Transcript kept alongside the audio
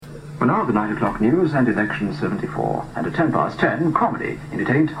Well, now the 9 o'clock news and election 74. And at 10 past 10, comedy in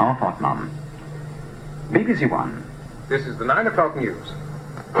 8 half hot mum. BBC One. This is the 9 o'clock news.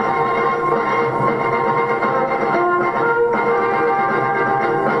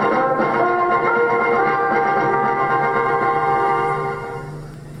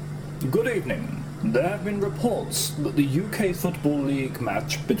 Good evening. There have been reports that the UK Football League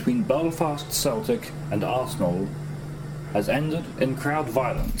match between Belfast Celtic and Arsenal has ended in crowd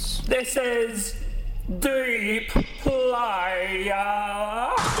violence. This is Deep Player.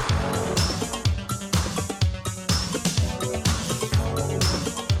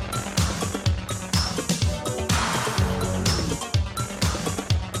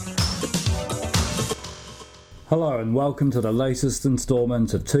 Hello and welcome to the latest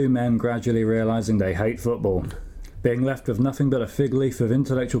instalment of two men gradually realising they hate football, being left with nothing but a fig leaf of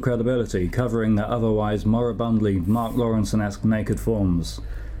intellectual credibility covering their otherwise moribundly Mark Lawrenson-esque naked forms.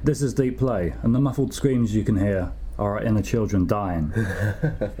 This is Deep Play, and the muffled screams you can hear are our inner children dying.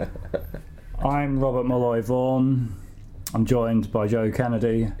 I'm Robert Molloy Vaughan. I'm joined by Joe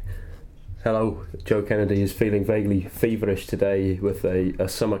Kennedy. Hello, Joe Kennedy is feeling vaguely feverish today with a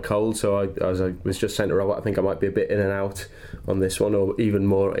summer cold, so as I was just saying to Robert, I think I might be a bit in and out on this one, or even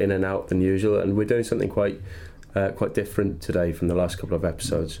more in and out than usual, and we're doing something quite different today from the last couple of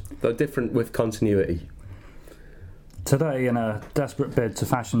episodes, though different with continuity. Today, in a desperate bid to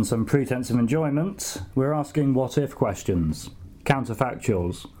fashion some pretense of enjoyment, we're asking what-if questions,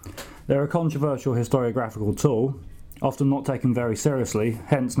 counterfactuals. They're a controversial historiographical tool, often not taken very seriously,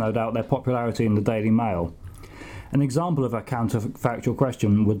 hence no doubt their popularity in the Daily Mail. An example of a counterfactual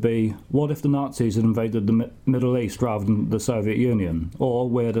question would be, what if the Nazis had invaded the Middle East rather than the Soviet Union? Or,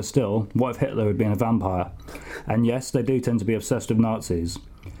 weirder still, what if Hitler had been a vampire? And yes, they do tend to be obsessed with Nazis.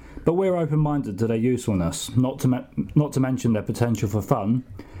 But we're open-minded to their usefulness, not to mention their potential for fun,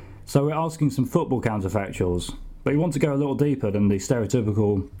 so we're asking some football counterfactuals. But we want to go a little deeper than the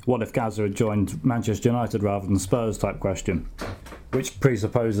stereotypical what if Gazza had joined Manchester United rather than Spurs type question, which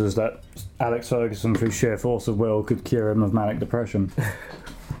presupposes that Alex Ferguson through sheer force of will could cure him of manic depression.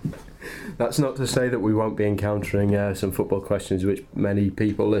 That's not to say that we won't be encountering some football questions which many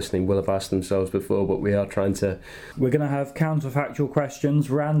people listening will have asked themselves before, but we are trying to... We're going to have counterfactual questions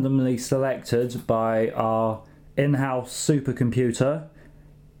randomly selected by our in-house supercomputer,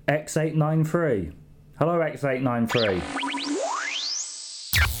 X893. Hello, X893.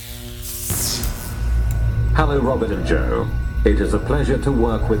 Hello, Robert and Joe. It is a pleasure to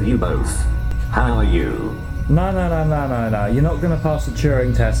work with you both. How are you? No. You're not going to pass the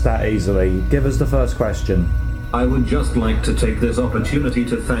Turing test that easily. Give us the first question. I would just like to take this opportunity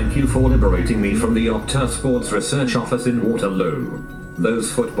to thank you for liberating me from the Opta Sports Research Office in Waterloo.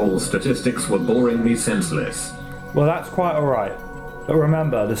 Those football statistics were boring me senseless. Well, that's quite alright. But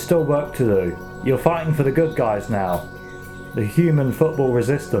remember, there's still work to do. You're fighting for the good guys now. The human football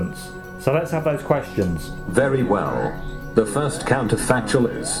resistance. So let's have those questions. Very well. The first counterfactual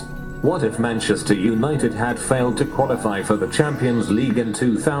is, what if Manchester United had failed to qualify for the Champions League in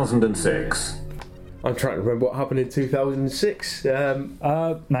 2006? I'm trying to remember what happened in 2006.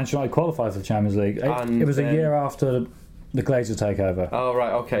 Manchester United qualified for the Champions League. It was a year after the Glazer takeover. Oh,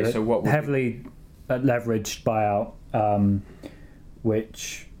 right, okay, so what... Heavily leveraged buyout,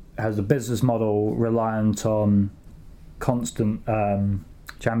 which has a business model reliant on constant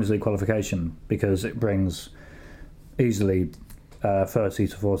Champions League qualification because it brings easily 30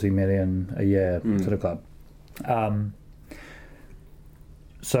 to 40 million a year to the club.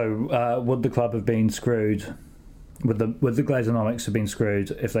 So would the club have been screwed? Would the Glazonomics have been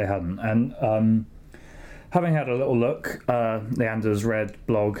screwed if they hadn't? And having had a little look, Leander's Red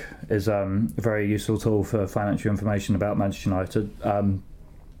blog is a very useful tool for financial information about Manchester United.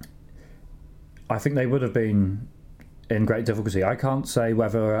 I think they would have been in great difficulty. I can't say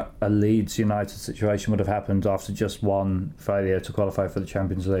whether a Leeds United situation would have happened after just one failure to qualify for the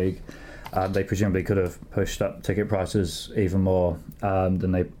Champions League. They presumably could have pushed up ticket prices even more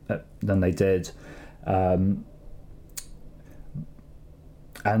than they did, and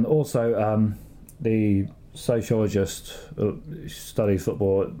also the sociologist who studied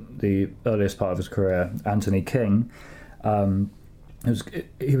football at the earliest part of his career, Anthony King,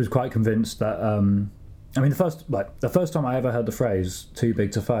 he was quite convinced that the first time I ever heard the phrase "too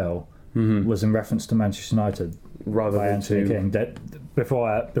big to fail" was in reference to Manchester United, rather by than Anthony King.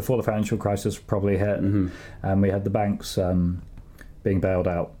 Before the financial crisis probably hit, and we had the banks being bailed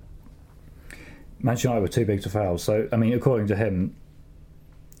out. Manchester United were too big to fail. So, I mean, according to him,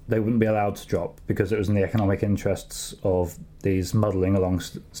 they wouldn't be allowed to drop because it was in the economic interests of these muddling along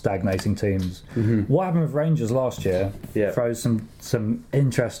stagnating teams. What happened with Rangers last year throws some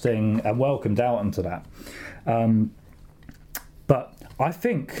interesting and welcome doubt into that. But I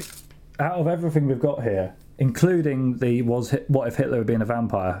think out of everything we've got here, including the what if Hitler had been a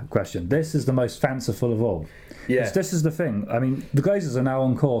vampire question, this is the most fanciful of all. Yeah. This is the thing. I mean, the Glazers are now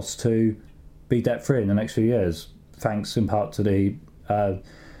on course to be debt-free in the next few years, thanks in part to the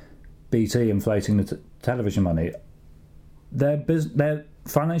BT inflating the television money. Their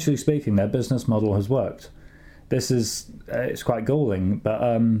financially speaking, their business model has worked. This is it's quite galling, but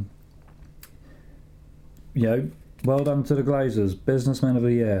well done to the Glazers, businessmen of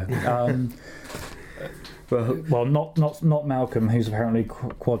the year. Well, not Malcolm, who's apparently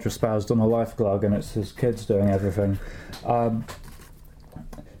quadrispaused on a life glug, and it's his kids doing everything.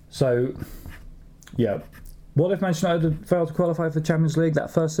 So, yeah. What if Manchester United failed to qualify for the Champions League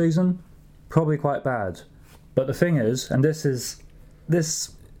that first season? Probably quite bad. But the thing is, and this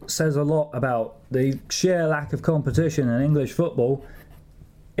says a lot about the sheer lack of competition in English football,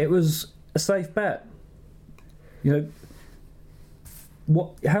 it was a safe bet.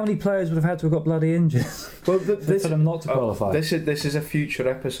 How many players would have had to have got bloody injured for them not to qualify? This is a future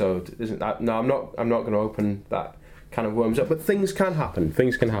episode, isn't that? No, I'm not going to open that kind of worms up. But things can happen.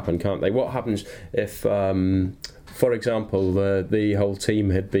 Things can happen, can't they? What happens if, for example, the whole team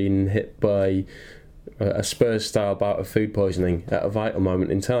had been hit by a Spurs-style bout of food poisoning at a vital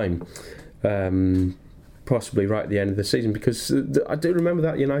moment in time? Possibly right at the end of the season, because I do remember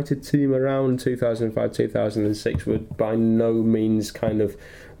that United team around 2005-2006 were by no means kind of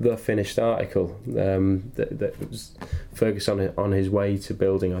the finished article. That was Ferguson on his way to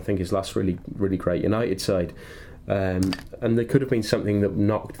building, I think, his last really, really great United side, and there could have been something that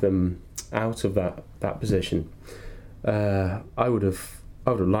knocked them out of that position. I would have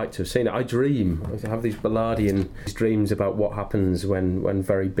liked to have seen it. I have these Ballardian dreams about what happens when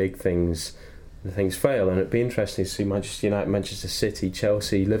very big things fail, and it'd be interesting to see Manchester United, Manchester City,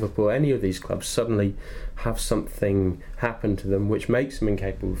 Chelsea, Liverpool, any of these clubs suddenly have something happen to them which makes them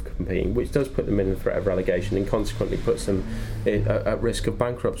incapable of competing, which does put them in the threat of relegation and consequently puts them at risk of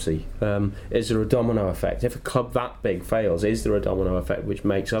bankruptcy. Is there a domino effect? If a club that big fails, is there a domino effect which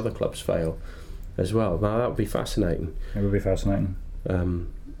makes other clubs fail as well? Now that would be fascinating. It would be fascinating.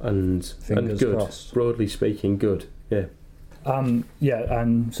 And Fingers good, crossed. Broadly speaking, good. Yeah. And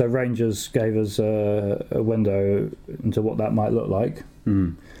so Rangers gave us a window into what that might look like.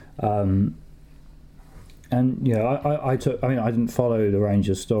 I didn't follow the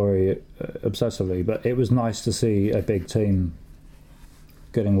Rangers story obsessively, but it was nice to see a big team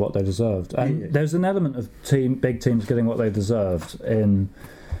getting what they deserved. And there's an element of big teams getting what they deserved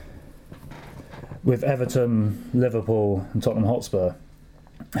with Everton, Liverpool, and Tottenham Hotspur,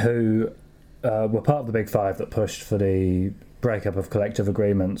 who were part of the Big Five that pushed for the breakup of collective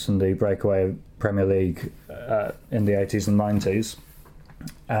agreements and the breakaway of Premier League in the 80s and 90s.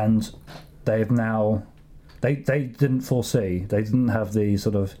 And they've now... They didn't have the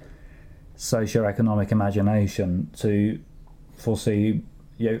sort of socio-economic imagination to foresee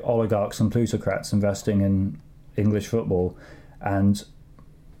oligarchs and plutocrats investing in English football and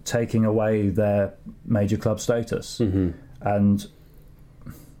taking away their major club status. And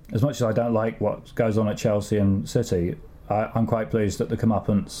as much as I don't like what goes on at Chelsea and City, I'm quite pleased that the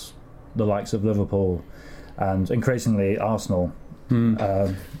comeuppance, the likes of Liverpool and increasingly Arsenal,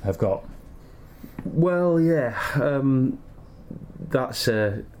 have got. Well, yeah, that's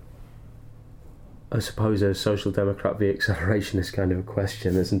I suppose a social democrat v accelerationist kind of a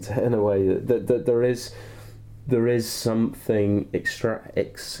question, isn't it? In a way, that there is something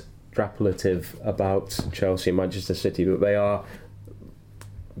extrapolative about Chelsea and Manchester City, that they are,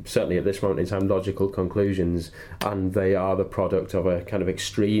 certainly at this moment in time, logical conclusions, and they are the product of a kind of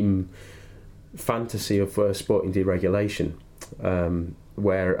extreme fantasy of sporting deregulation,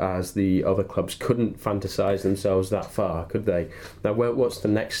 whereas the other clubs couldn't fantasise themselves that far, could they? Now, what's the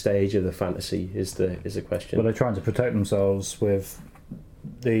next stage of the fantasy is the question. Well, they're trying to protect themselves with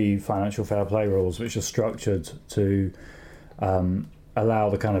the financial fair play rules, which are structured to allow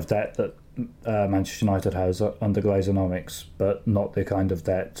the kind of debt that Manchester United has under Glazonomics, but not the kind of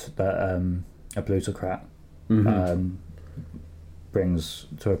debt that a plutocrat brings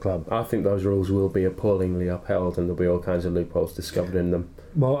to a club. I think those rules will be appallingly upheld, and there'll be all kinds of loopholes discovered in them.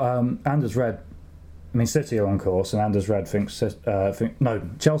 Well, Anders Red, City are on course, and Anders Red thinks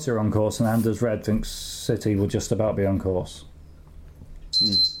Chelsea are on course, and Anders Red thinks City will just about be on course.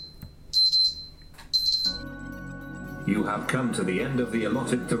 You have come to the end of the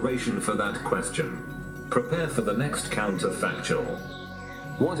allotted duration for that question. Prepare for the next counterfactual.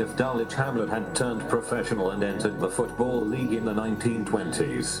 What if Dulwich Hamlet had turned professional and entered the Football League in the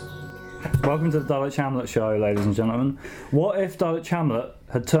 1920s? Welcome to the Dulwich Hamlet show, ladies and gentlemen. What if Dulwich Hamlet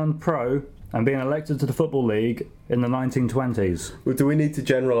had turned pro and been elected to the Football League in the 1920s? Well, do we need to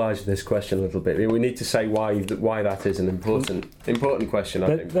generalise this question a little bit? We need to say why that is an important question,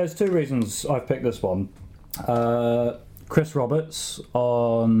 I think. There's two reasons I've picked this one. Chris Roberts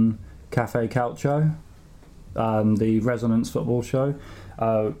on Cafe Calcio, the Resonance football show,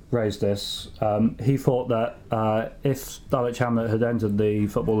 raised this. He thought that if Dulwich Hamlet had entered the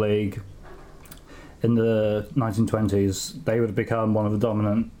Football League in the 1920s, they would have become one of the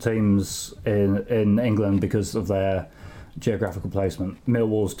dominant teams in England because of their geographical placement.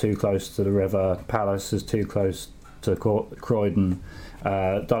 Millwall's too close to the river, Palace is too close to Croydon.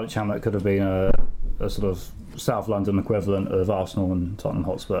 Dulwich Hamlet could have been a sort of South London equivalent of Arsenal and Tottenham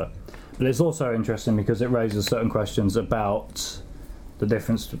Hotspur. But it's also interesting because it raises certain questions about the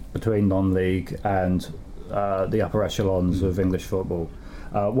difference between non-league and the upper echelons of English football.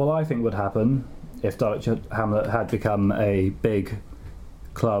 What I think would happen if Dulwich Hamlet had become a big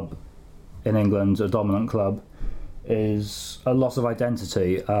club in England, a dominant club, is a loss of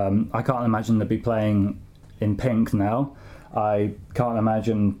identity. I can't imagine they'd be playing in pink now. I can't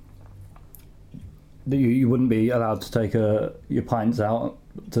imagine that you wouldn't be allowed to take your pints out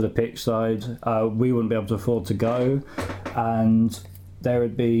to the pitch side. We wouldn't be able to afford to go, and there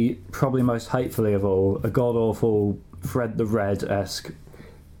would be, probably most hatefully of all, a god-awful Fred the Red-esque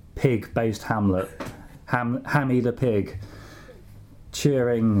pig-based Hamlet, Hammy the Pig,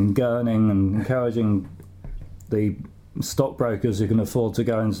 cheering and gurning and encouraging the stockbrokers who can afford to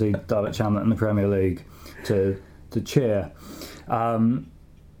go and see Dulwich Hamlet in the Premier League to cheer. And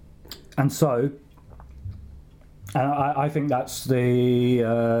so, I think that's the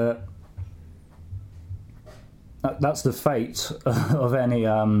fate of any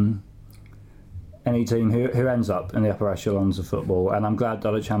team who ends up in the upper echelons of football, and I'm glad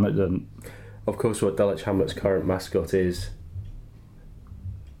Dulwich Hamlet didn't. Of course, what Dulwich Hamlet's current mascot is,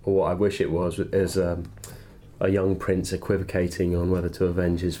 or what I wish it was, is a young prince equivocating on whether to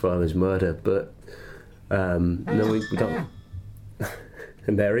avenge his father's murder, but no, we don't.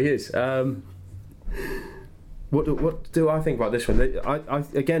 And there he is. What do I think about this one?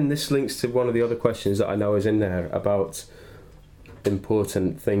 Again, this links to one of the other questions that I know is in there about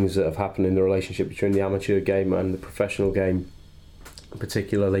important things that have happened in the relationship between the amateur game and the professional game,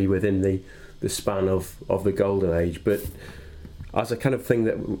 particularly within the span of the golden age. But as a kind of thing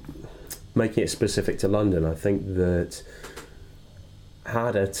that, making it specific to London, I think that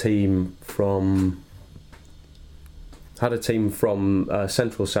had a team from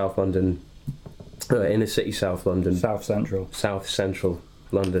central South London, inner city South London, South Central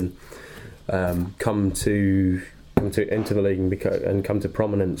London, come into the league and come to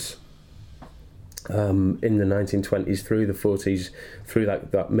prominence in the 1920s, through the 40s, through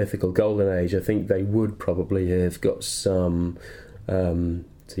that mythical golden age. I think they would probably have got some, to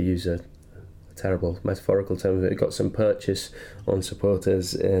use a terrible metaphorical term, they got some purchase on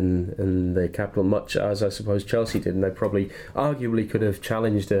supporters in the capital, much as I suppose Chelsea did, and they probably arguably could have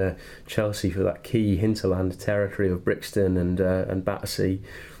challenged Chelsea for that key hinterland territory of Brixton and Battersea.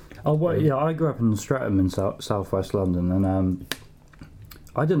 Oh, well, yeah, I grew up in Streatham in southwest London, and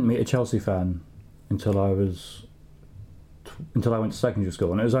I didn't meet a Chelsea fan until I went to secondary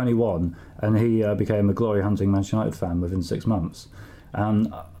school, and it was only one, and he became a glory hunting Manchester United fan within 6 months.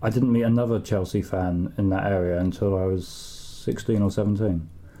 And I didn't meet another Chelsea fan in that area until I was 16 or 17.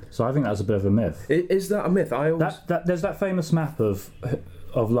 So I think that's a bit of a myth. Is that a myth? There's that famous map of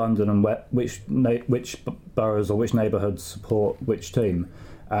London and which boroughs or which neighbourhoods support which team.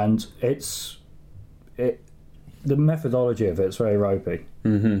 And the methodology of it's very ropey.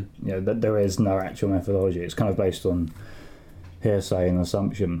 Mm-hmm. You know, there is no actual methodology. It's kind of based on hearsay and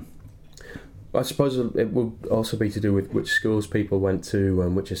assumption. I suppose it will also be to do with which schools people went to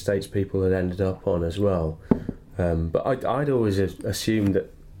and which estates people had ended up on as well. But I'd always assumed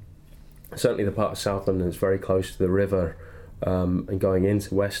that certainly the part of South London that's very close to the river, and going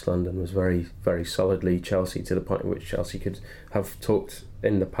into West London was very, very solidly Chelsea, to the point at which Chelsea could have talked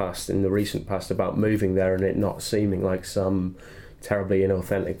in the recent past about moving there and it not seeming like some terribly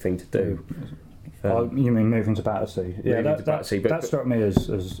inauthentic thing to do. You mean moving to Battersea? Yeah, that struck me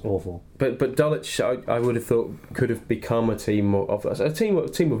as awful. But Dulwich, I would have thought, could have become a team of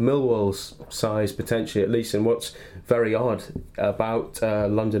Millwall's size potentially, at least. And what's very odd about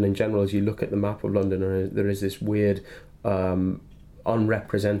London in general, as you look at the map of London, there is this weird, arguably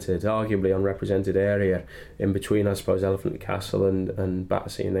unrepresented area in between, I suppose, Elephant Castle and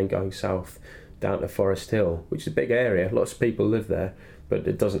Battersea, and then going south down to Forest Hill, which is a big area. Lots of people live there. but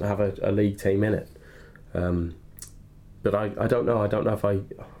it doesn't have a league team in it. But I don't know. I don't know if I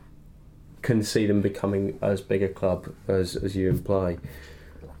can see them becoming as big a club as you imply.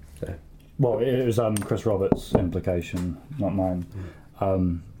 So. Well, it was Chris Roberts' implication, not mine.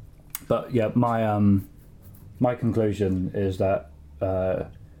 But yeah, my conclusion is that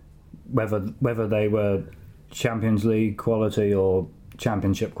whether they were Champions League quality or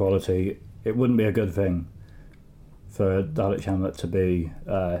Championship quality, it wouldn't be a good thing for Dulwich Hamlet to be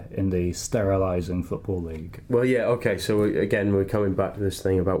in the sterilising football league. Well, yeah, okay. So again, we're coming back to this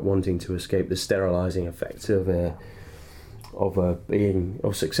thing about wanting to escape the sterilising effect of being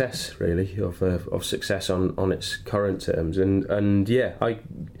of success, really, of success on its current terms, and yeah, I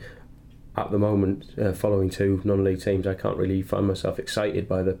at the moment following two non-league teams, I can't really find myself excited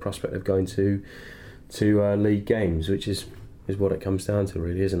by the prospect of going to league games, which is what it comes down to,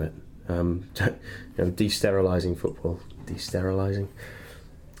 really, isn't it? Desterilising football, desterilising.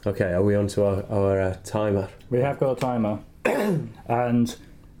 Okay, are we on to our timer? We have got a timer, and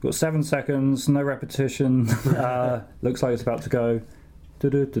got 7 seconds, no repetition. Looks like it's about to go.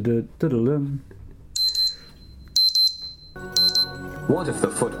 What if the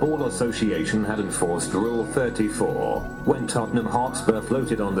Football Association had enforced Rule 34 when Tottenham Hotspur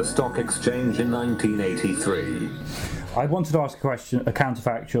floated on the stock exchange in 1983? I wanted to ask a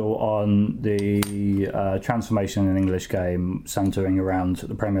counterfactual on the transformation in the English game centering around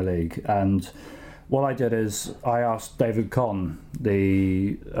the Premier League. And what I did is I asked David Conn,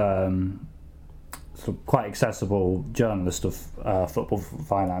 the sort of quite accessible journalist of football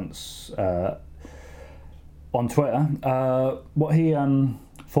finance, on Twitter, what he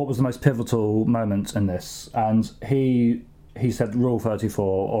thought was the most pivotal moment in this, and he said Rule 34,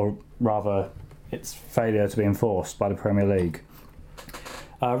 or rather its failure to be enforced by the Premier League.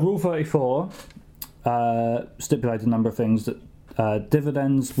 Rule 34 stipulated a number of things, that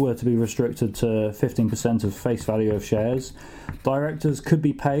dividends were to be restricted to 15% of face value of shares. Directors could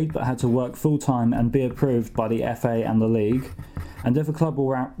be paid but had to work full-time and be approved by the FA and the league. And if a club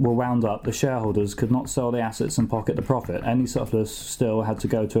were wound up, the shareholders could not sell the assets and pocket the profit. Any surplus still had to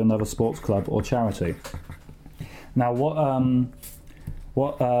go to another sports club or charity. Now,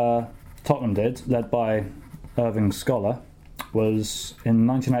 what Tottenham did, led by Irving Scholar, was in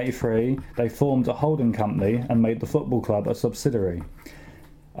 1983 they formed a holding company and made the football club a subsidiary,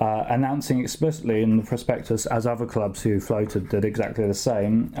 announcing explicitly in the prospectus, as other clubs who floated did exactly the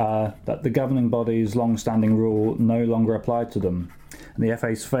same, that the governing body's long-standing rule no longer applied to them. And the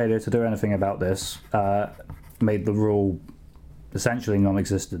FA's failure to do anything about this made the rule essentially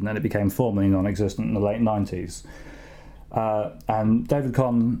non-existent, and then it became formally non-existent in the late 90s. And David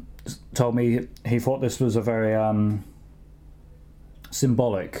Conn told me he thought this was a very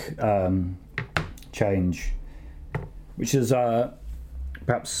symbolic change, which is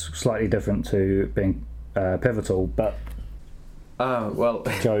perhaps slightly different to being pivotal, but well,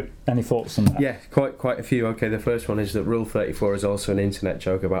 Joe, any thoughts on that? Yeah, quite a few. Okay, the first one is that Rule 34 is also an internet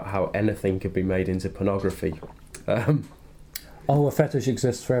joke about how anything could be made into pornography. Oh, a fetish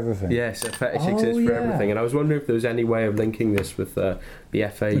exists for everything. Yes, a fetish exists for everything, and I was wondering if there was any way of linking this with the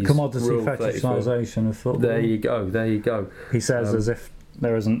FA's the commodity Rule fetishisation of football. There you go. He says as if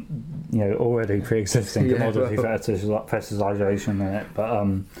there isn't, already pre-existing commodity fetishisation in it,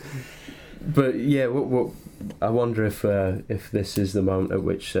 but yeah, what I wonder if this is the moment at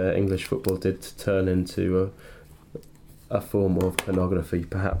which English football did turn into a form of pornography,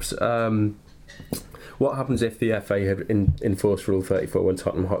 perhaps. What happens if the FA had enforced Rule 34 when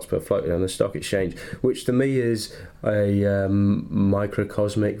Tottenham Hotspur floated on the stock exchange, which to me is a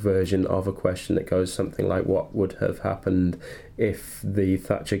microcosmic version of a question that goes something like, what would have happened if the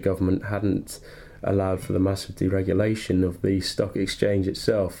Thatcher government hadn't allowed for the massive deregulation of the stock exchange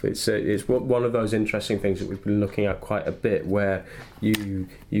itself? It's one of those interesting things that we've been looking at quite a bit, where you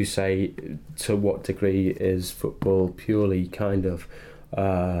say, to what degree is football purely kind of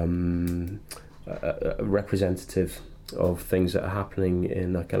representative of things that are happening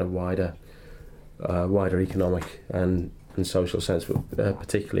in a kind of wider economic and social sense, but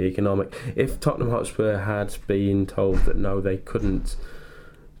particularly economic. If Tottenham Hotspur had been told that no, they couldn't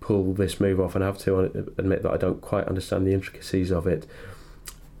pull this move off, and I have to admit that I don't quite understand the intricacies of it,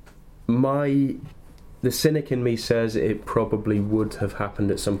 the cynic in me says it probably would have happened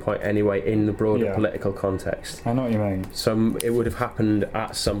at some point anyway in the broader political context. I know what you mean. So it would have happened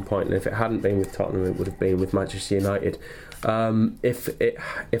at some point, and if it hadn't been with Tottenham, it would have been with Manchester United.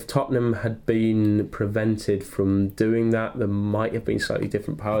 If Tottenham had been prevented from doing that, there might have been slightly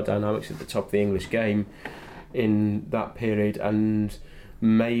different power dynamics at the top of the English game in that period, and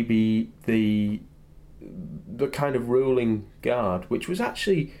maybe the the kind of ruling guard, which was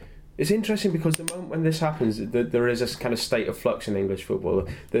actually. It's interesting because the moment when this happens, there is a kind of state of flux in English football.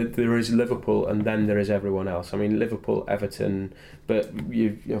 There is Liverpool, and then there is everyone else. I mean, Liverpool, Everton, but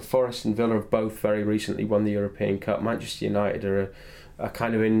you know, Forest and Villa have both very recently won the European Cup. Manchester United are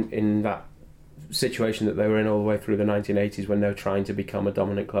kind of in that situation that they were in all the way through the 1980s when they were trying to become a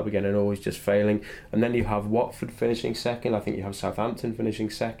dominant club again and always just failing. And then you have Watford finishing second. I think you have Southampton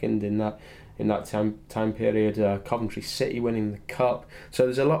finishing second in that time period. Coventry City winning the cup. So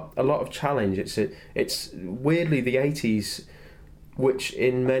there's a lot of challenge. It's weirdly the 80s, which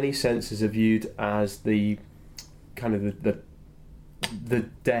in many senses are viewed as the kind of the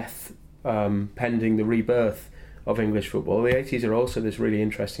death pending the rebirth of English football. The 80s are also this really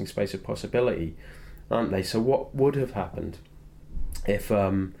interesting space of possibility, aren't they? So what would have happened if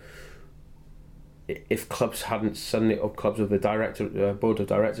clubs hadn't suddenly, or clubs with the board of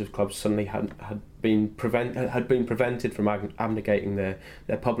directors of clubs suddenly had been prevented from abnegating their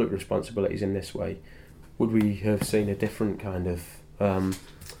public responsibilities in this way? Would we have seen a different kind of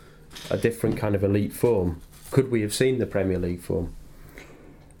elite form? Could we have seen the Premier League form?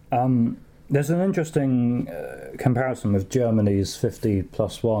 There's an interesting comparison with Germany's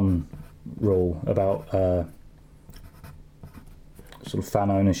 50+1 rule about sort of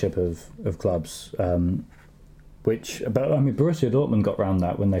fan ownership of clubs, Borussia Dortmund got around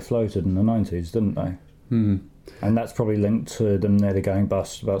that when they floated in the 90s, didn't they? And that's probably linked to them nearly going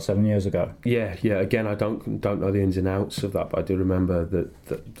bust about 7 years ago. Yeah. Again, I don't know the ins and outs of that, but I do remember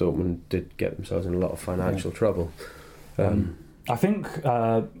that Dortmund did get themselves in a lot of financial trouble. I think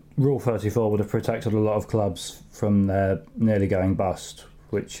Rule 34 would have protected a lot of clubs from their nearly going bust,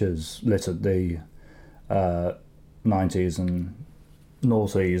 which has littered the 90s and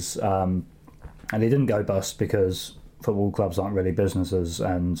noughties. And they didn't go bust because football clubs aren't really businesses,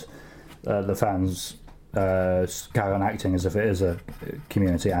 and the fans carry on acting as if it is a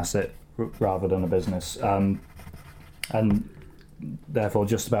community asset rather than a business, and therefore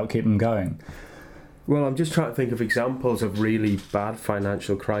just about keep them going. Well, I'm just trying to think of examples of really bad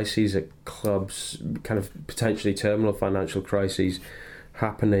financial crises at clubs, kind of potentially terminal financial crises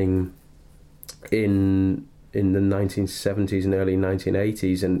happening in the 1970s and early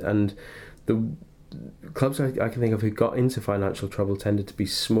 1980s, and the clubs I can think of who got into financial trouble tended to be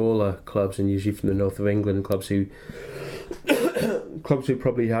smaller clubs, and usually from the north of England, clubs who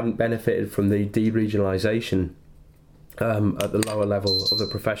probably hadn't benefited from the deregionalisation at the lower level of the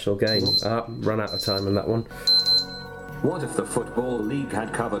professional game. Run out of time on that one. What if the Football League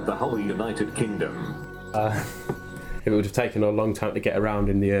had covered the whole United Kingdom? It would have taken a long time to get around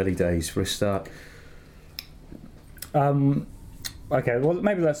in the early days for a start. Okay, well,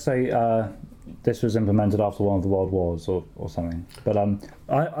 maybe let's say this was implemented after one of the World Wars or something. But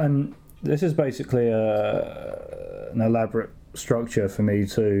this is basically an elaborate structure for me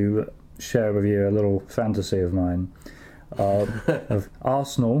to share with you a little fantasy of mine of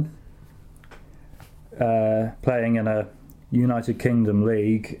Arsenal playing in a United Kingdom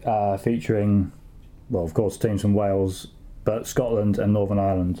league featuring, well, of course, teams from Wales, but Scotland and Northern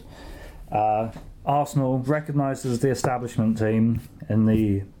Ireland. Arsenal, recognised as the establishment team in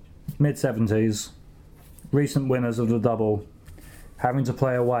the mid-70s, recent winners of the double, having to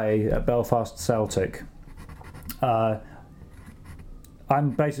play away at Belfast Celtic. I'm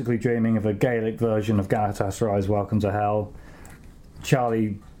basically dreaming of a Gaelic version of Galatasaray's Welcome to Hell.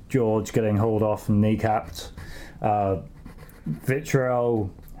 Charlie George getting hauled off and kneecapped. Vitriol,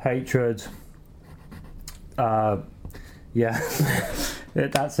 hatred. That's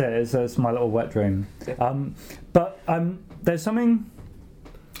it. It's my little wet dream. But there's something.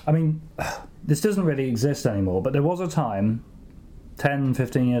 I mean, this doesn't really exist anymore, but there was a time 10,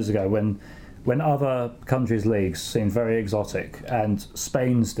 15 years ago when other countries' leagues seemed very exotic, and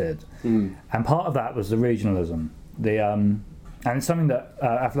Spain's did. And part of that was the regionalism. And it's something that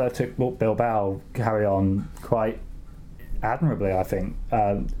Athletic Bilbao carry on quite admirably, I think,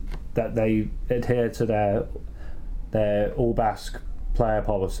 that they adhere to their all-Basque player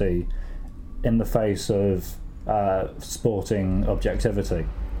policy in the face of sporting objectivity.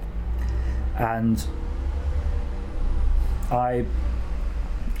 And I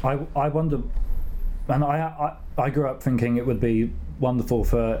wonder, and I grew up thinking it would be wonderful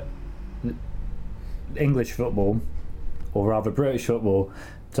for English football, or rather British football,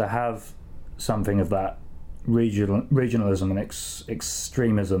 to have something of that regionalism and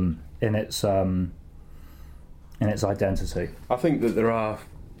extremism in its identity. I think that there are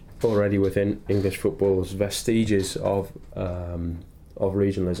already within English football's vestiges of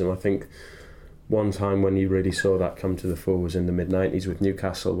regionalism. I think one time when you really saw that come to the fore was in the mid-90s with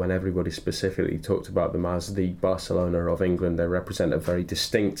Newcastle, when everybody specifically talked about them as the Barcelona of England. They represent a very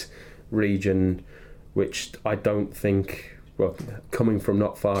distinct region, which I don't think, well, coming from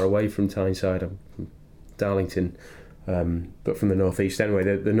not far away from Tyneside, I'm from Darlington, but from the northeast anyway,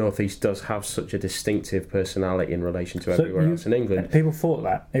 the northeast does have such a distinctive personality in relation to everywhere else in England. People thought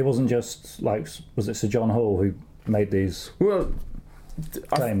that it wasn't just like, was it Sir John Hall who made these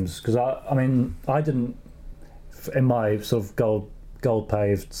claims? Because I mean, I didn't, in my sort of gold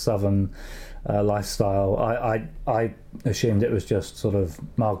paved southern lifestyle, I assumed it was just sort of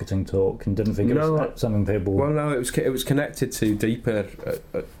marketing talk and didn't think it was something people. Well, no, it was connected to deeper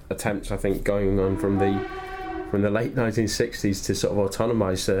attempts, I think, going on from the late 1960s to sort of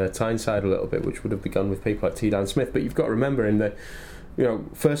autonomise Tyneside a little bit, which would have begun with people like T. Dan Smith. But you've got to remember,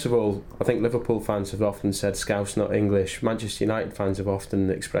 first of all, I think Liverpool fans have often said Scouse, not English. Manchester United fans have often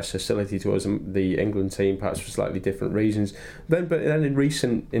expressed hostility towards the England team, perhaps for slightly different reasons. But then in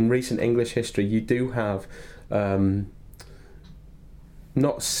recent English history, you do have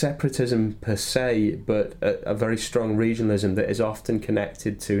not separatism per se, but a very strong regionalism that is often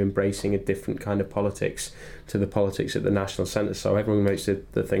connected to embracing a different kind of politics to the politics at the national centre. So everyone makes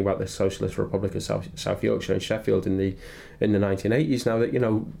the thing about the Socialist Republic of South Yorkshire and Sheffield in the 1980s. Now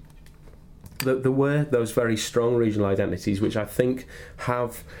that there were those very strong regional identities, which I think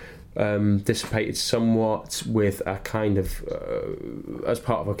have dissipated somewhat with a kind of as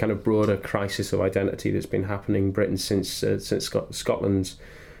part of a kind of broader crisis of identity that's been happening in Britain since Scotland's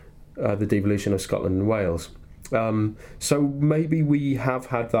the devolution of Scotland and Wales. So maybe we have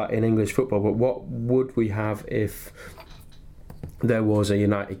had that in English football, but what would we have if there was a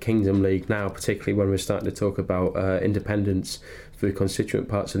United Kingdom league now, particularly when we're starting to talk about independence for the constituent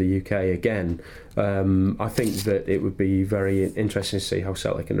parts of the UK again? I think that it would be very interesting to see how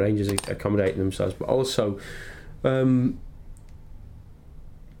Celtic and Rangers accommodate themselves, but also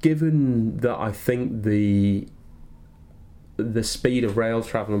given that I think the speed of rail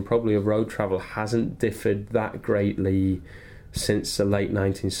travel and probably of road travel hasn't differed that greatly since the late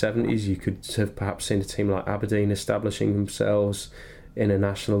 1970s. You could have perhaps seen a team like Aberdeen establishing themselves in a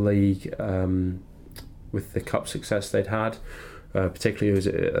national league with the cup success they'd had, particularly as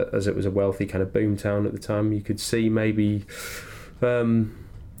it was a wealthy kind of boom town at the time. You could see maybe some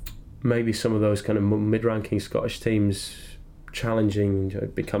of those kind of mid-ranking Scottish teams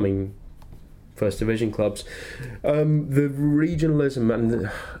challenging, becoming First Division clubs. The regionalism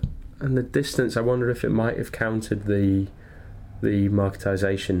and the distance, I wonder if it might have countered the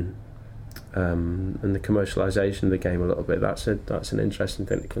marketisation and the commercialisation of the game a little bit. That's an interesting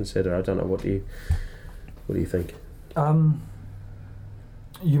thing to consider. I don't know. What do you think?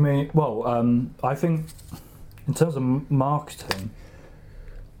 You mean, I think in terms of marketing,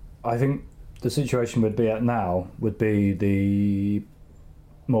 I think the situation would be at now would be the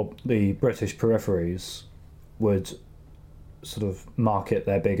British peripheries would sort of market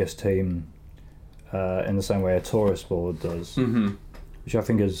their biggest team in the same way a tourist board does, which I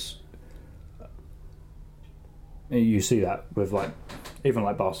think is, you see that with even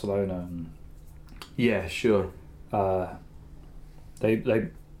Barcelona and yeah, sure, they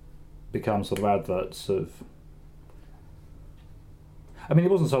become sort of adverts of. I mean,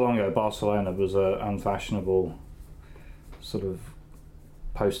 it wasn't so long ago Barcelona was an unfashionable sort of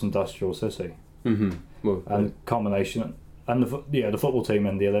post-industrial city, well, and combination. And the football team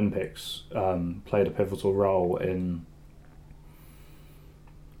in the Olympics played a pivotal role in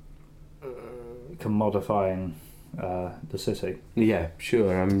commodifying the city. Yeah,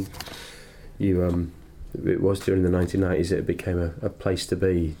 sure. It was during the 1990s it became a place to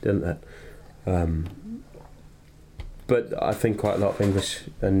be, didn't it? But I think quite a lot of English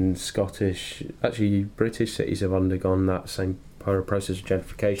and Scottish, actually British cities have undergone that same process of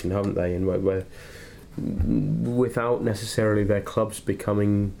gentrification, haven't they? And where without necessarily their clubs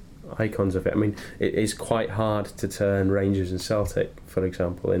becoming icons of it. I mean, it is quite hard to turn Rangers and Celtic, for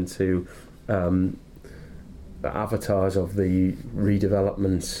example, into avatars of the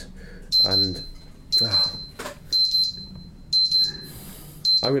redevelopment and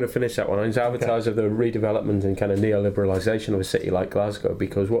I'm going to finish that one. It's avatars of the redevelopment and kind of neoliberalisation of a city like Glasgow,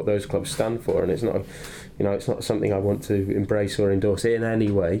 because what those clubs stand for, and it's not, it's not something I want to embrace or endorse in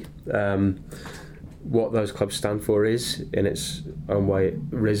any way. What those clubs stand for is, in its own way,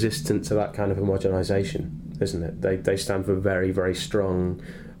 resistant to that kind of homogenisation, isn't it? They stand for very, very strong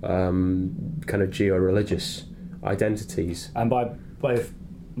kind of geo-religious identities. And by both,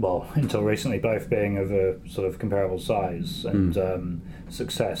 until recently, both being of a sort of comparable size and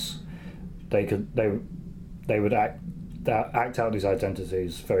success, they would act that act out these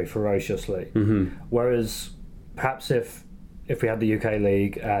identities very ferociously. Whereas perhaps if we had the UK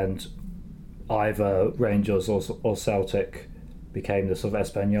League and either Rangers or Celtic became the sort of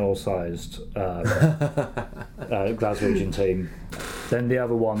Espanyol-sized Glaswegian team, then the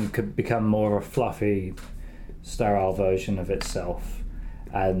other one could become more a fluffy, sterile version of itself.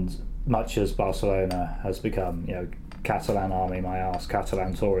 And much as Barcelona has become, Catalan Army, my ass,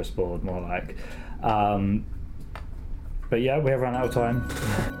 Catalan Tourist Board, more like. But yeah, we have run out of time.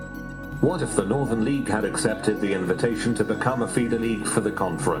 What if the Northern League had accepted the invitation to become a feeder league for the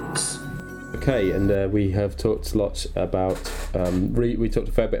conference? Okay, and we have talked lots about, we talked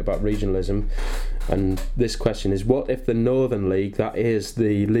a fair bit about regionalism, and this question is, what if the Northern League, that is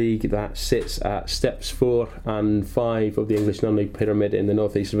the league that sits at steps 4 and 5 of the English non-league pyramid in the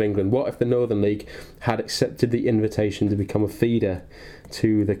northeast of England, what if the Northern League had accepted the invitation to become a feeder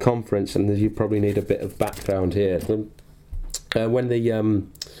to the conference? And you probably need a bit of background here. When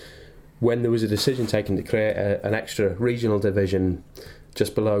there was a decision taken to create an extra regional division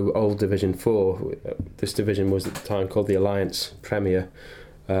just below old Division 4, this division was at the time called the Alliance Premier.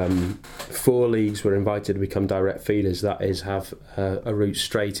 4 leagues were invited to become direct feeders, that is, have a route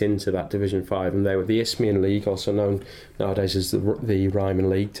straight into that Division 5, and they were the Isthmian League, also known nowadays as the Ryman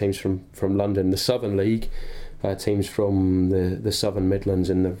League, teams from London, the Southern League, teams from the Southern Midlands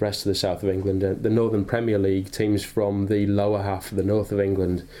and the rest of the south of England, the Northern Premier League, teams from the lower half of the north of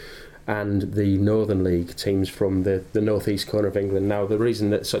England, and the Northern League, teams from the northeast corner of England. Now, the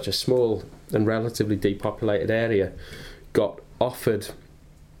reason that such a small and relatively depopulated area got offered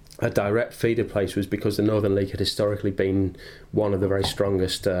a direct feeder place was because the Northern League had historically been one of the very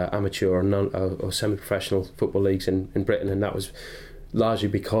strongest amateur or semi-professional football leagues in Britain, and that was largely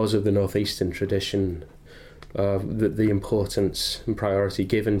because of the northeastern tradition, the importance and priority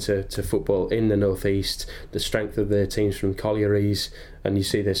given to football in the northeast, the strength of the teams from collieries, and you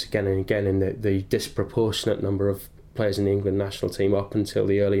see this again and again in the disproportionate number of players in the England national team up until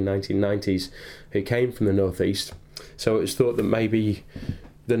the early 1990s who came from the northeast. So it was thought that maybe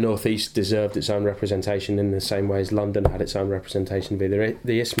the northeast deserved its own representation in the same way as London had its own representation via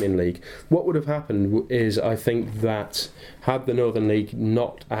the Isthmian League. What would have happened is, I think, that had the Northern League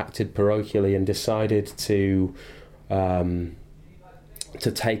not acted parochially and decided to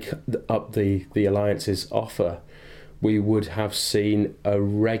take up the Alliance's offer, we would have seen a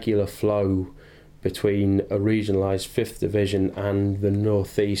regular flow between a regionalised 5th division and the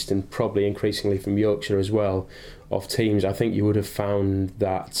northeast, and probably increasingly from Yorkshire as well, of teams. I think you would have found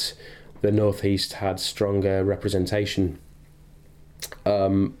that the northeast had stronger representation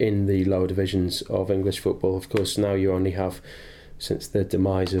in the lower divisions of English football. Of course, now you only have, since the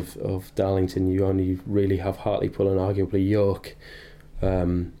demise of Darlington, you only really have Hartlepool and arguably York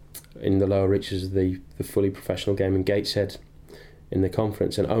in the lower reaches of the fully professional game, in Gateshead in the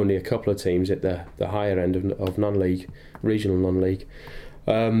conference, and only a couple of teams at the higher end of non-league, regional non-league.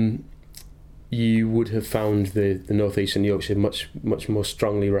 You would have found the North East and Yorkshire much more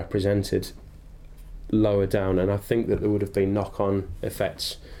strongly represented lower down, and I think that there would have been knock-on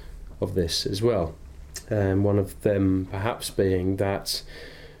effects of this as well. One of them perhaps being that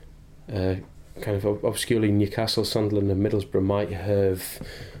kind of obscurely Newcastle, Sunderland and Middlesbrough might have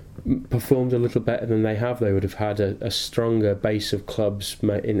performed a little better than they have. They would have had a stronger base of clubs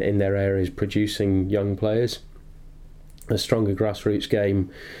in their areas producing young players, a stronger grassroots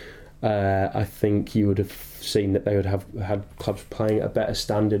game. I think you would have seen that they would have had clubs playing at a better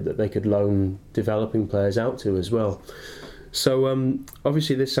standard that they could loan developing players out to as well. So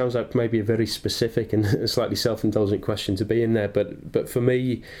obviously this sounds like maybe a very specific and a slightly self-indulgent question to be in there, but for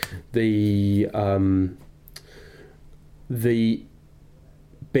me the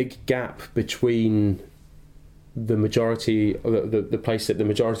big gap between the majority, the place that the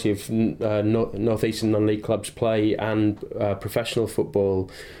majority of northeastern non-league clubs play and professional football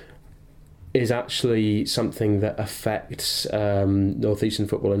is actually something that affects northeastern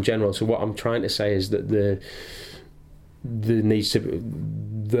football in general. So what I'm trying to say is that there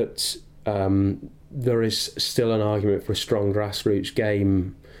is still an argument for a strong grassroots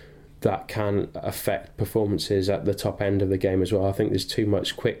game that can affect performances at the top end of the game as well. I think there's too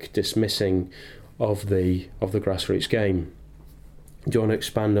much quick dismissing of the grassroots game. Do you want to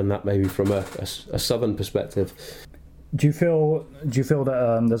expand on that, maybe from a southern perspective? Do you feel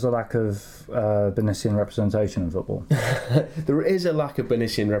that there's a lack of Bernician representation in football? There is a lack of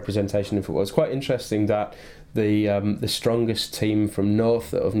Bernician representation in football. It's quite interesting that the strongest team from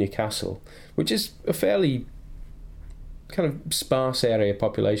north of Newcastle, which is a fairly kind of sparse area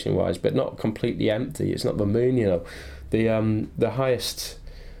population wise, but not completely empty. It's not the moon, you know. The highest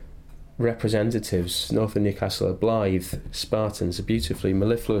representatives. North of Newcastle are Blythe Spartans, a beautifully,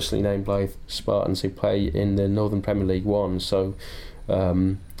 mellifluously named Blythe Spartans, who play in the Northern Premier League 1, so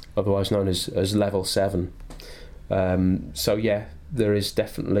otherwise known as Level 7. So yeah, there is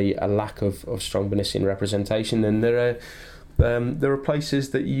definitely a lack of strong Bernician representation, and there are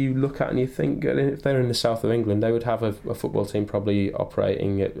places that you look at and you think, if they're in the south of England, they would have a football team probably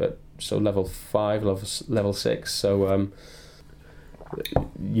operating at so level 5, level 6. So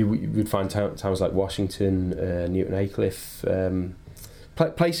you would find towns like Washington, Newton Aycliffe,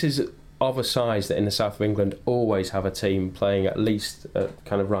 places of a size that in the south of England always have a team playing at least at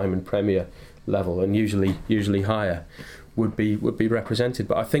kind of Ryman Premier level, and usually higher, would be represented.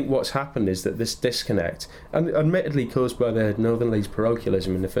 But I think what's happened is that this disconnect, and admittedly caused by the Northern League's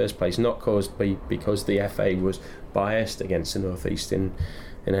parochialism in the first place, not caused because the FA was biased against the North East in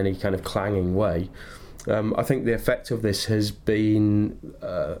any kind of clanging way. I think the effect of this has been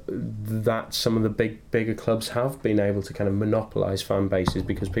that some of the bigger clubs have been able to kind of monopolise fan bases,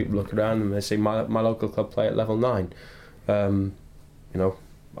 because people look around and they say, my local club play at level 9.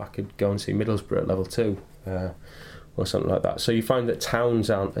 I could go and see Middlesbrough at level 2 or something like that. So you find that towns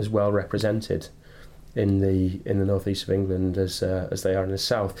aren't as well represented in the northeast of England as they are in the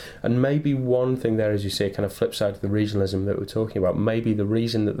south. And maybe one thing there, as you say, kind of flip side of the regionalism that we're talking about, maybe the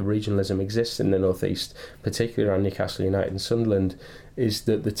reason that the regionalism exists in the northeast, particularly around Newcastle United and Sunderland, is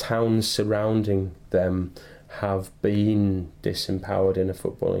that the towns surrounding them have been disempowered in a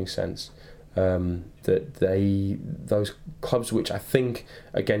footballing sense. That those clubs, which I think,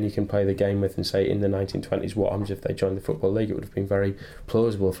 again, you can play the game with and say in the 1920s, what happens if they joined the Football League? It would have been very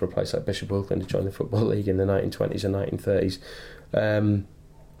plausible for a place like Bishop Auckland to join the Football League in the 1920s and 1930s.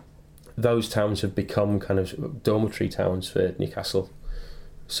 Those towns have become kind of dormitory towns for Newcastle,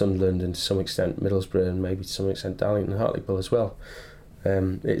 Sunderland, and to some extent Middlesbrough, and maybe to some extent Darlington and Hartlepool as well.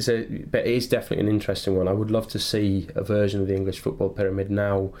 But it is definitely an interesting one. I would love to see a version of the English football pyramid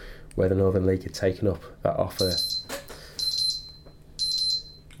now where the Northern League had taken up that offer.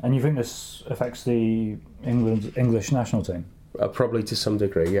 And you think this affects the English national team? Probably to some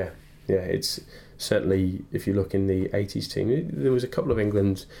degree, yeah. Yeah, it's certainly, if you look in the 80s team, there was a couple of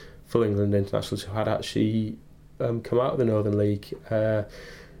full England internationals who had actually come out of the Northern League.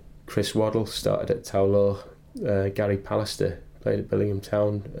 Chris Waddle started at Towlaw, Gary Pallister played at Billingham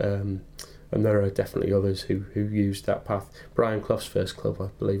Town, and there are definitely others who used that path. Brian Clough's first club, I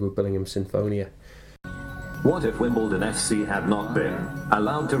believe, were Billingham Synthonia. What if Wimbledon FC had not been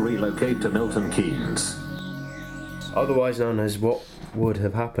allowed to relocate to Milton Keynes? Otherwise known as what would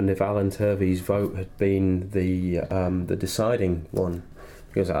have happened if Alan Turvey's vote had been the deciding one.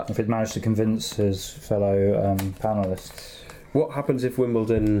 Because if he'd managed to convince his fellow panellists. What happens if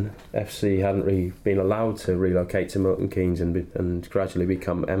Wimbledon FC hadn't really been allowed to relocate to Milton Keynes and gradually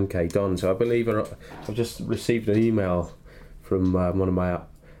become MK Dons? So I believe I've just received an email from one of my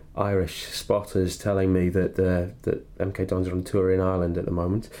Irish spotters telling me that MK Dons are on tour in Ireland at the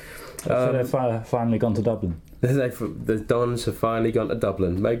moment. So they've finally gone to Dublin. The Dons have finally gone to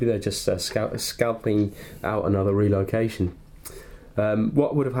Dublin. Maybe they're just scalping out another relocation.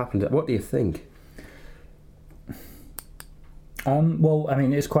 What would have happened? What do you think? Well, I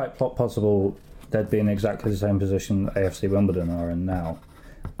mean, it's quite possible they'd be in exactly the same position that AFC Wimbledon are in now,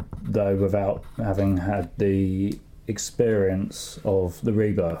 though without having had the experience of the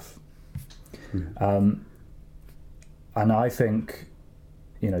rebirth. And I think,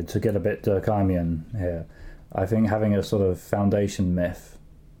 to get a bit Durkheimian here, I think having a sort of foundation myth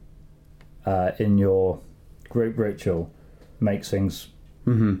in your group ritual makes things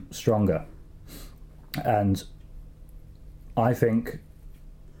stronger. And I think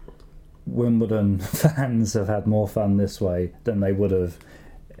Wimbledon fans have had more fun this way than they would have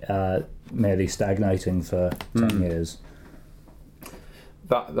merely stagnating for 10 years.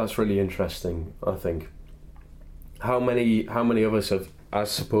 That's really interesting, I think. How many of us as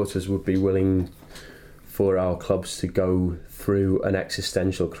supporters would be willing for our clubs to go through an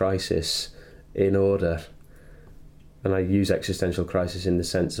existential crisis in order? And I use existential crisis in the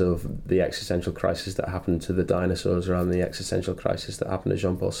sense of the existential crisis that happened to the dinosaurs rather than the existential crisis that happened to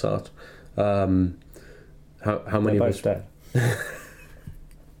Jean-Paul Sartre. How many They're of us... both dead.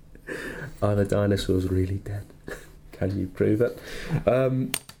 Are the dinosaurs really dead? Can you prove it?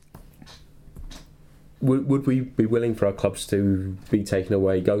 Would we be willing for our clubs to be taken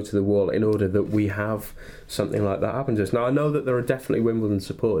away, go to the wall, in order that we have something like that happen to us? Now, I know that there are definitely Wimbledon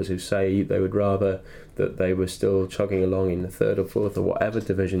supporters who say they would rather that they were still chugging along in the third or fourth or whatever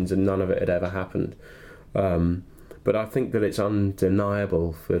divisions and none of it had ever happened. But I think that it's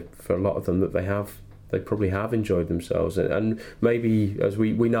undeniable for a lot of them that they have they probably have enjoyed themselves, and maybe as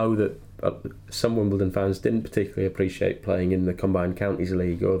we know that some Wimbledon fans didn't particularly appreciate playing in the Combined Counties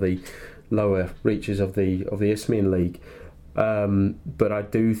League or the lower reaches of the Isthmian League, but I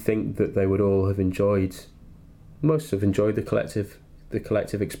do think that they would all have enjoyed the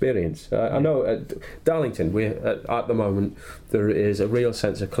collective experience. I know at Darlington, at the moment there is a real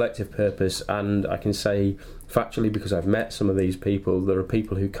sense of collective purpose, and I can say factually, because I've met some of these people, there are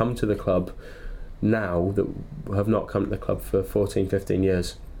people who come to the club now that have not come to the club for 14, 15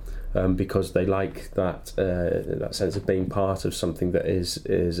 years, because they like that sense of being part of something that is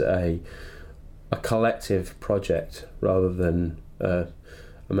a collective project rather than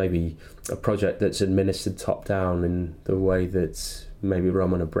maybe a project that's administered top down in the way that maybe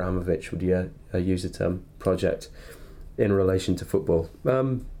Roman Abramovich would use the term project in relation to football.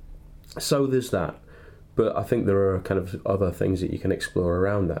 So there's that, but I think there are kind of other things that you can explore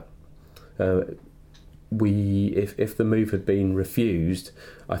around that. If the move had been refused,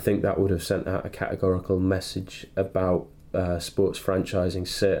 I think that would have sent out a categorical message about sports franchising,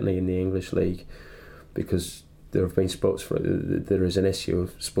 certainly in the English League, because there is an issue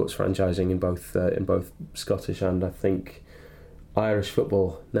of sports franchising in both Scottish and I think Irish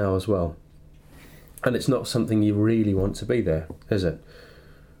football now as well, and it's not something you really want to be there, is it?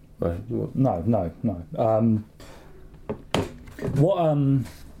 No.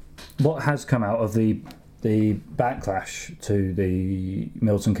 What has come out of the backlash to the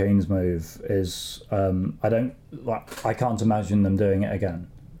Milton Keynes move is I can't imagine them doing it again.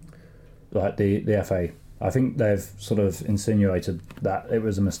 Like the FA, I think they've sort of insinuated that it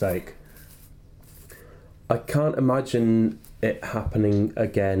was a mistake. I can't imagine it happening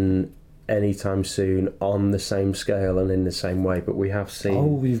again anytime soon on the same scale and in the same way, but we have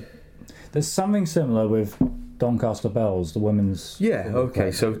seen... there's something similar with Doncaster Bells, the women's... Yeah,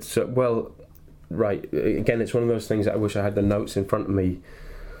 okay, so well, right, again, it's one of those things that I wish I had the notes in front of me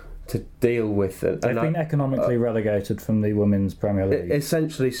to deal with. They've been economically relegated from the Women's Premier League.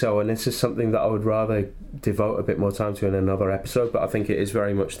 Essentially so, and this is something that I would rather devote a bit more time to in another episode, but I think it is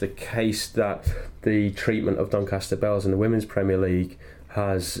very much the case that the treatment of Doncaster Bells in the Women's Premier League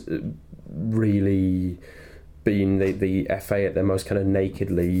has really been the FA at their most kind of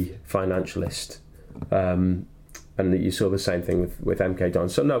nakedly financialist. And you saw the same thing with MK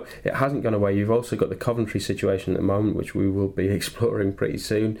Dons. So no, it hasn't gone away. You've also got the Coventry situation at the moment, which we will be exploring pretty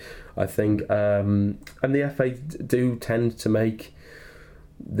soon, I think. And the FA do tend to make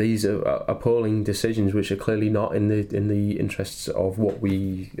these appalling decisions, which are clearly not in the interests of what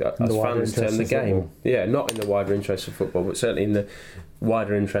we as fans term the game. Yeah, not in the wider interests of football, but certainly in the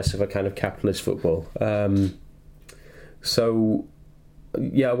wider interests of a kind of capitalist football. So.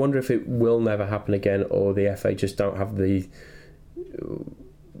 Yeah, I wonder if it will never happen again, or the FA just don't have the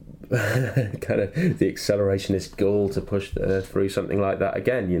kind of the accelerationist goal to push through something like that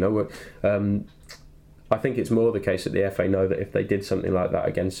again. You know, I think it's more the case that the FA know that if they did something like that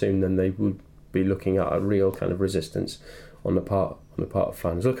again soon, then they would be looking at a real kind of resistance on the part of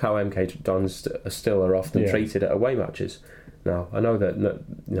fans. Look how MK Dons still are often treated at away matches. Now, I know that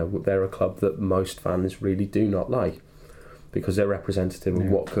they're a club that most fans really do not like, because they're representative of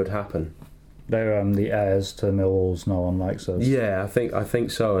what could happen. They're the heirs to Millwall's no one likes us. Yeah, I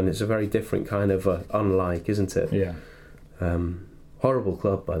think so, and it's a very different kind of unlike, isn't it? Yeah. Horrible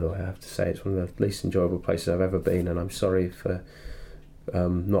club, by the way, I have to say. It's one of the least enjoyable places I've ever been, and I'm sorry for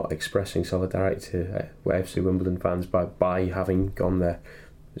not expressing solidarity to AFC Wimbledon fans by having gone there.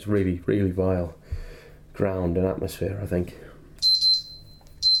 It's really, really vile ground and atmosphere, I think.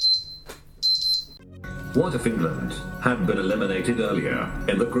 What if England had been eliminated earlier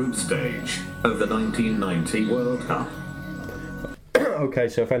in the group stage of the 1990 World Cup? Okay,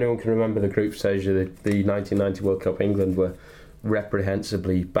 so if anyone can remember the group stage of the 1990 World Cup, England were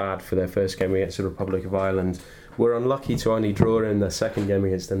reprehensibly bad for their first game against the Republic of Ireland. Were unlucky to only draw in the second game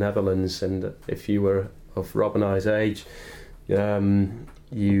against the Netherlands, and if you were of Rob and I's age,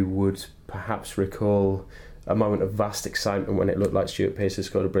 you would perhaps recall a moment of vast excitement when it looked like Stuart Pearce had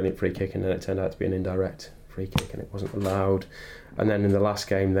scored a brilliant free kick, and then it turned out to be an indirect free kick and it wasn't allowed. And then in the last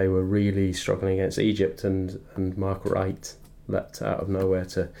game they were really struggling against Egypt, and Mark Wright leapt out of nowhere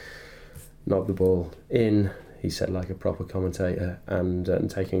to knob the ball in, he said like a proper commentator, and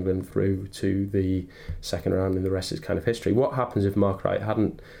take England through to the second round, and the rest is kind of history. What happens if Mark Wright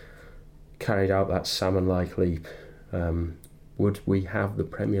hadn't carried out that salmon-like leap? Would we have the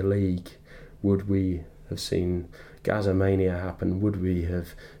Premier League? Would we have seen Gaza mania happen? Would we have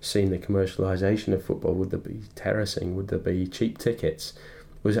seen the commercialisation of football? Would there be terracing? Would there be cheap tickets?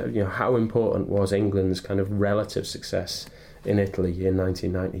 How important was England's kind of relative success in Italy in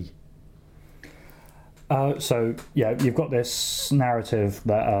 1990? So yeah, you've got this narrative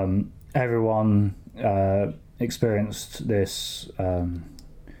that everyone experienced this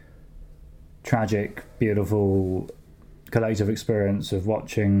tragic, beautiful, collective experience of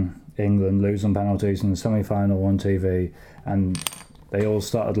watching England lose on penalties in the semi-final on TV, and they all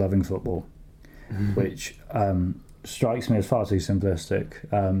started loving football, which strikes me as far too simplistic.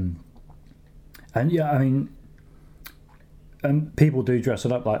 And yeah, I mean, people do dress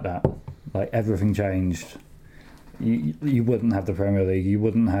it up like that. Like everything changed. You wouldn't have the Premier League. You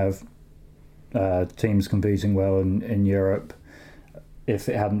wouldn't have teams competing well in Europe if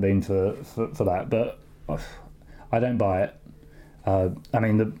it hadn't been for that. But I don't buy it. I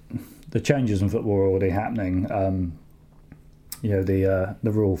mean, the changes in football are already happening. The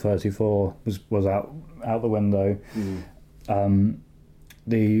Rule 34 was out the window.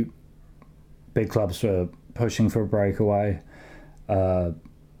 The big clubs were pushing for a breakaway.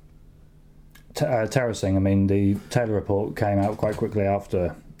 Terracing. I mean, the Taylor report came out quite quickly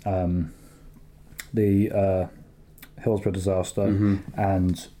after the Hillsborough disaster,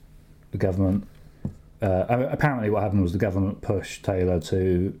 and the government. Apparently, what happened was the government pushed Taylor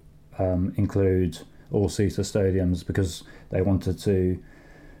to include all-seater stadiums because they wanted to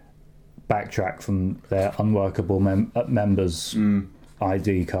backtrack from their unworkable members'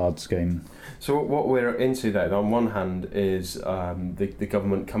 ID card scheme. So what we're into there, on one hand, is the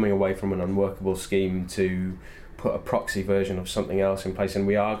government coming away from an unworkable scheme to put a proxy version of something else in place, and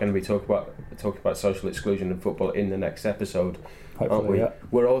we are going to be talking about social exclusion in football in the next episode, aren't we? Yeah.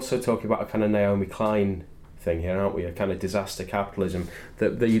 We're also talking about a kind of Naomi Klein thing here, aren't we? A kind of disaster capitalism.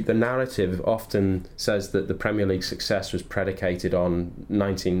 The narrative often says that the Premier League success was predicated on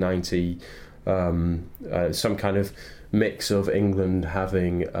 1990, some kind of mix of England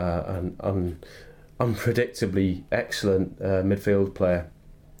having an unpredictably excellent midfield player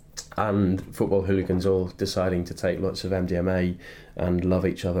and football hooligans all deciding to take lots of MDMA and love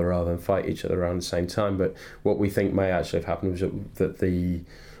each other rather than fight each other around the same time. But what we think may actually have happened was that the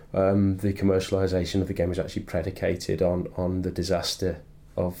commercialisation of the game was actually predicated on the disaster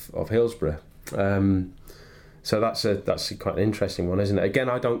of Hillsborough. So that's quite an interesting one, isn't it? Again,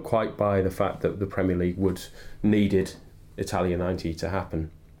 I don't quite buy the fact that the Premier League needed Italia 90 to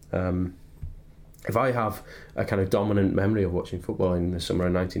happen. If I have a kind of dominant memory of watching football in the summer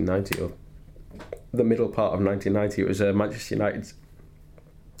of 1990 or the middle part of 1990, it was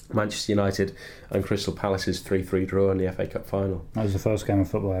Manchester United and Crystal Palace's 3-3 draw in the FA Cup final. That was the first game of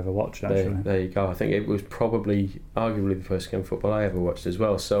football I ever watched, actually. There you go. I think it was arguably the first game of football I ever watched as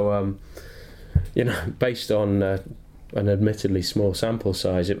well. So, based on an admittedly small sample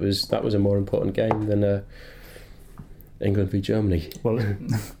size, that was a more important game than England v Germany. Well,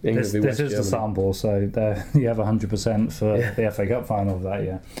 this is the sample, so there you have 100% for the FA Cup final of that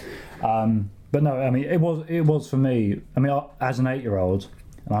year. But no, I mean, it was for me. I mean, as an 8-year-old,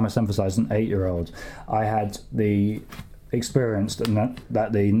 and I must emphasise an 8-year-old, I had the experience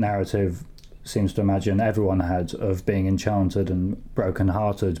that the narrative seems to imagine everyone had of being enchanted and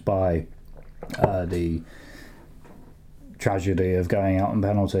broken-hearted by the tragedy of going out on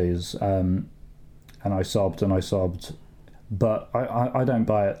penalties. And I sobbed, but I don't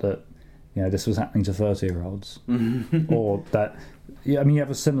buy it that this was happening to 30-year-olds, or that. Yeah, I mean, you have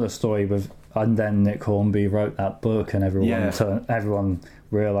a similar story with, and then Nick Hornby wrote that book, and everyone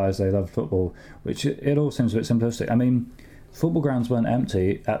realised they loved football, which it all seems a bit simplistic. I mean, football grounds weren't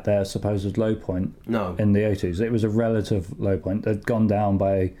empty at their supposed low point in the 80s. It was a relative low point. They'd gone down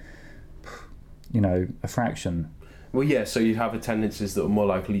by, a fraction. Well, yeah, so you'd have attendances that were more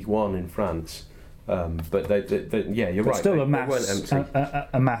like Ligue 1 in France. But you're right. Still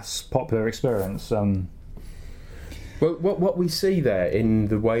a mass popular experience. Well, what we see there in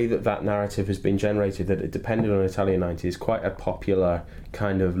the way that narrative has been generated, that it depended on Italia 90, is quite a popular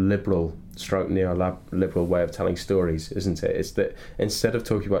kind of liberal stroke neoliberal way of telling stories, isn't it? It's that instead of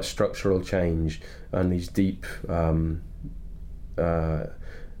talking about structural change and these deep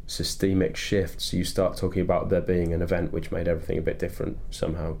systemic shifts, you start talking about there being an event which made everything a bit different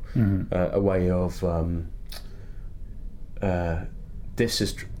somehow. A way of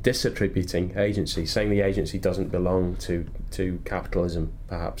disattributing agency, saying the agency doesn't belong to capitalism,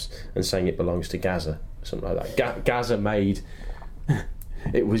 perhaps, and saying it belongs to Gaza, something like that. Gaza made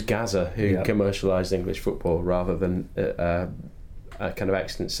it was Gaza who commercialised English football rather than a kind of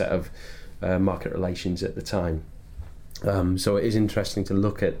excellent set of market relations at the time. So it is interesting to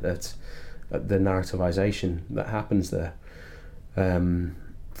look at the narrativization that happens there.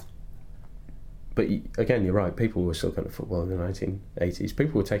 But again, you're right. People were still going to football in the 1980s.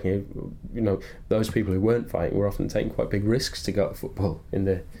 People were taking, those people who weren't fighting were often taking quite big risks to go to football in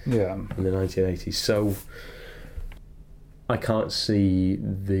the 1980s. So I can't see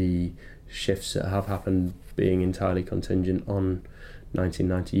the shifts that have happened being entirely contingent on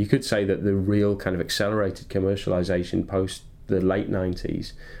 1990. You could say that the real kind of accelerated commercialisation post the late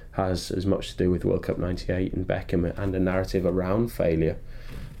 90s has as much to do with World Cup 98 and Beckham and a narrative around failure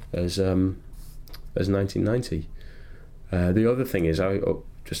as 1990. The other thing is,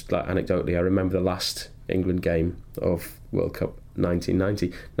 just like anecdotally, I remember the last England game of World Cup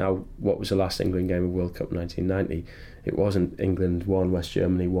 1990. Now, what was the last England game of World Cup 1990? It wasn't England 1, West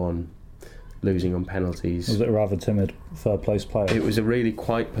Germany 1, losing on penalties. Was it a rather timid third place playoff? It was a really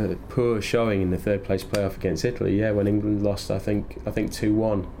quite poor showing in the third place playoff against Italy. Yeah, when England lost, I think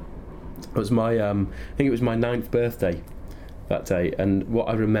 2-1. It was my I think it was my 9th birthday that day, and what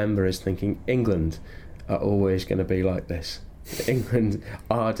I remember is thinking, England are always going to be like this. England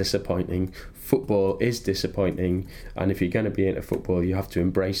are disappointing. Football is disappointing, and if you're going to be into football, you have to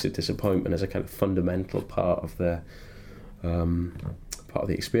embrace the disappointment as a kind of fundamental part of the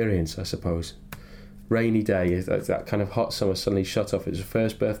experience, I suppose. Rainy day, that kind of hot summer suddenly shut off. It was the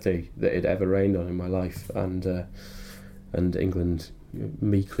first birthday that it ever rained on in my life, and England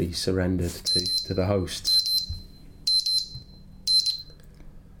meekly surrendered to the hosts.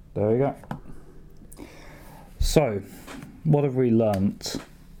 There we go. So, what have we learnt?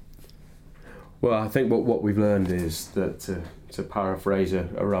 Well, I think what we've learned is that, to paraphrase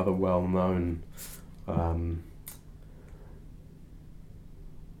a rather well-known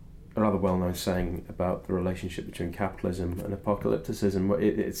saying about the relationship between capitalism and apocalypticism,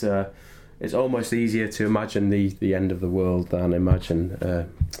 it's almost easier to imagine the end of the world than imagine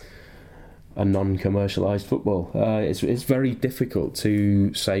a non-commercialised football. It's very difficult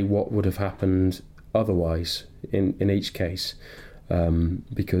to say what would have happened otherwise in each case,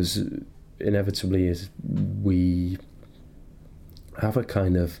 because inevitably we have a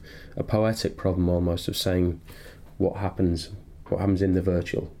kind of a poetic problem almost of saying what happens in the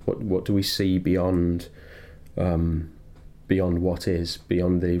virtual. What do we see beyond what is,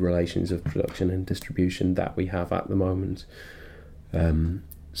 beyond the relations of production and distribution that we have at the moment.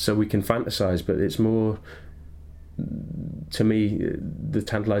 So we can fantasize, but it's more, to me, the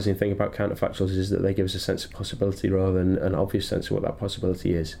tantalizing thing about counterfactuals is that they give us a sense of possibility rather than an obvious sense of what that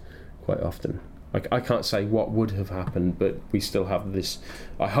possibility is, quite often. I can't say what would have happened, but we still have this,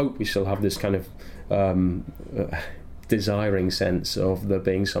 I hope we still have this kind of desiring sense of there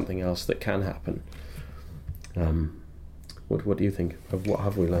being something else that can happen. What do you think? What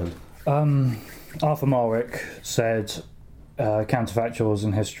have we learned? Arthur Marwick said counterfactuals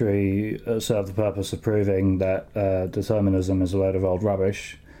in history serve the purpose of proving that determinism is a load of old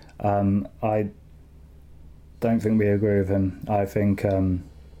rubbish. I don't think we agree with him. I think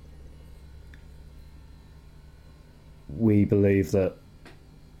we believe that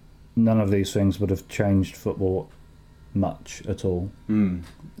none of these things would have changed football much at all.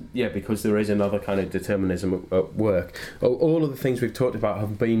 Yeah, because there is another kind of determinism at work. All of the things we've talked about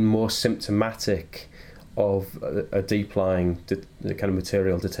have been more symptomatic of a deep-lying kind of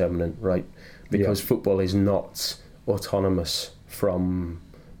material determinant, right? Because football is not autonomous from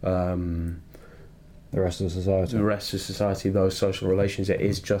the rest of society. The rest of society, those social relations, it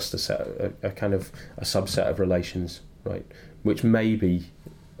is just a kind of a subset of relations, right? Which maybe,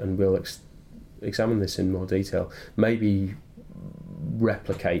 and we'll examine this in more detail, maybe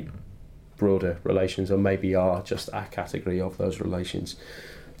replicate broader relations, or maybe are just a category of those relations.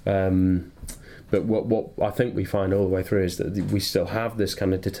 But what I think we find all the way through is that we still have this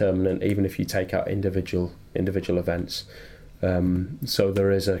kind of determinant, even if you take out individual events. So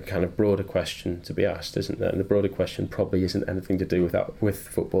there is a kind of broader question to be asked, isn't there? And the broader question probably isn't anything to do with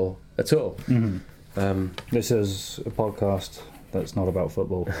football at all. Mm-hmm. This is a podcast that's not about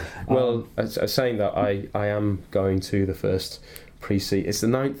football. Well, as saying that, I am going to the first pre-season. It's the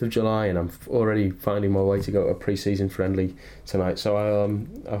 9th of July, and I'm already finding my way to go to a pre-season friendly tonight. So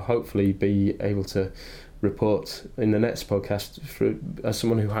I'll hopefully be able to report in the next podcast as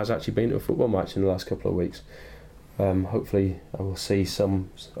someone who has actually been to a football match in the last couple of weeks. Hopefully I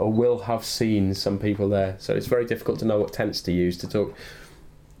will have seen some people there. So it's very difficult to know what tense to use to talk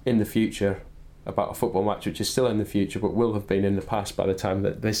in the future about a football match, which is still in the future but will have been in the past by the time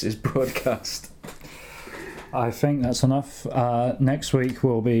that this is broadcast. I think that's enough. Next week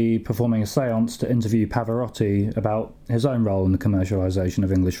we'll be performing a séance to interview Pavarotti about his own role in the commercialisation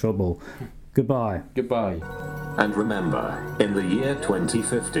of English football. Goodbye. Goodbye. And remember, in the year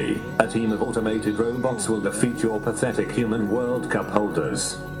 2050, a team of automated robots will defeat your pathetic human World Cup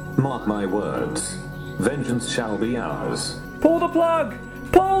holders. Mark my words. Vengeance shall be ours. Pull the plug!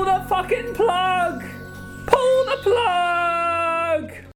 Pull the fucking plug! Pull the plug!